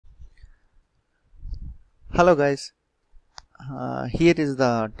Hello guys, here is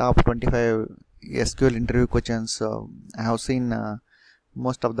the top 25 SQL interview questions. I have seen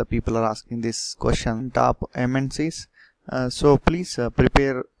most of the people are asking this question, top MNCs. So please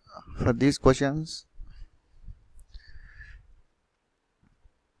prepare for these questions.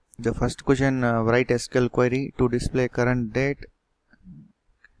 The first question, write SQL query to display current date,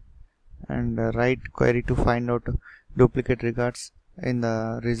 and write query to find out duplicate records in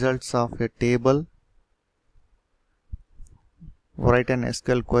the results of a table. Write an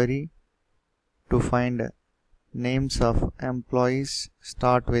SQL query to find names of employees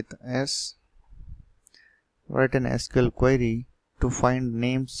start with S. Write an SQL query to find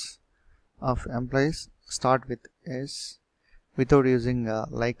names of employees start with S without using a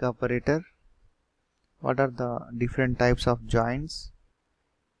like operator. What are the different types of joins?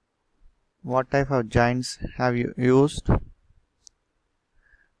 What type of joins have you used?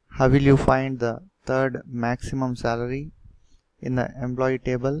 How will you find the third maximum salary in the employee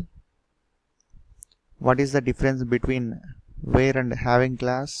table? What is the difference between where and having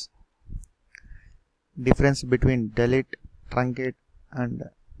class? Difference between delete, truncate and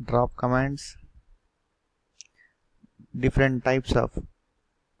drop commands. Different types of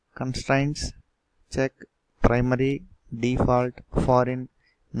constraints: check, primary, default, foreign,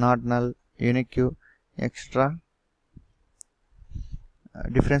 not null, unique, extra.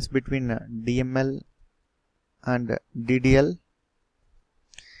 Difference between DML and DDL.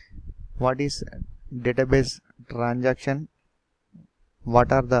 What is database transaction?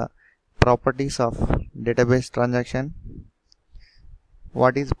 What are the properties of database transaction?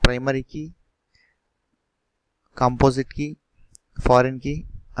 What is primary key, composite key, foreign key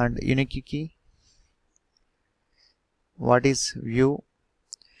and unique key? What is view?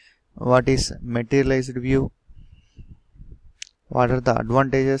 What is materialized view? What are the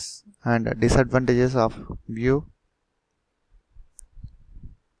advantages and disadvantages of view?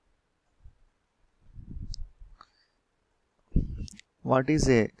 What is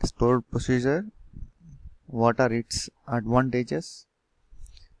a stored procedure? What are its advantages?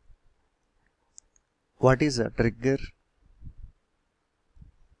 What is a trigger?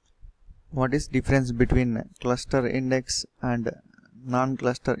 What is difference between cluster index and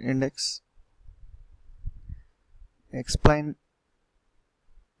non-cluster index? Explain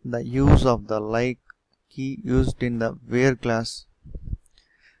the use of the like key used in the where class.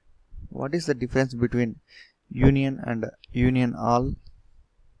 What is the difference between union and union all?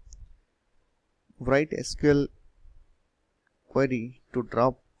 Write SQL query to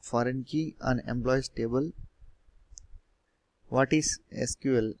drop foreign key on employees table. What is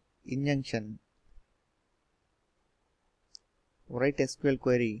SQL injunction? Write SQL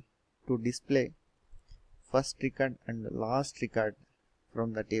query to display first record and last record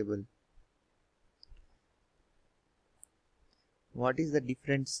from the table. What is the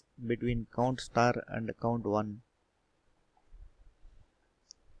difference between count star and count 1?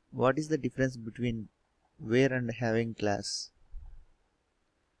 What is the difference between where and having class?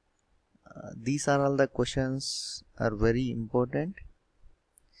 These are all the questions are very important,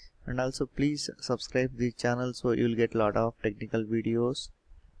 and also please subscribe the channel so you will get a lot of technical videos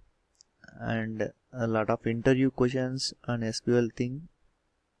and a lot of interview questions on SQL thing.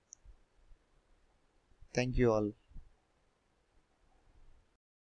 Thank you all.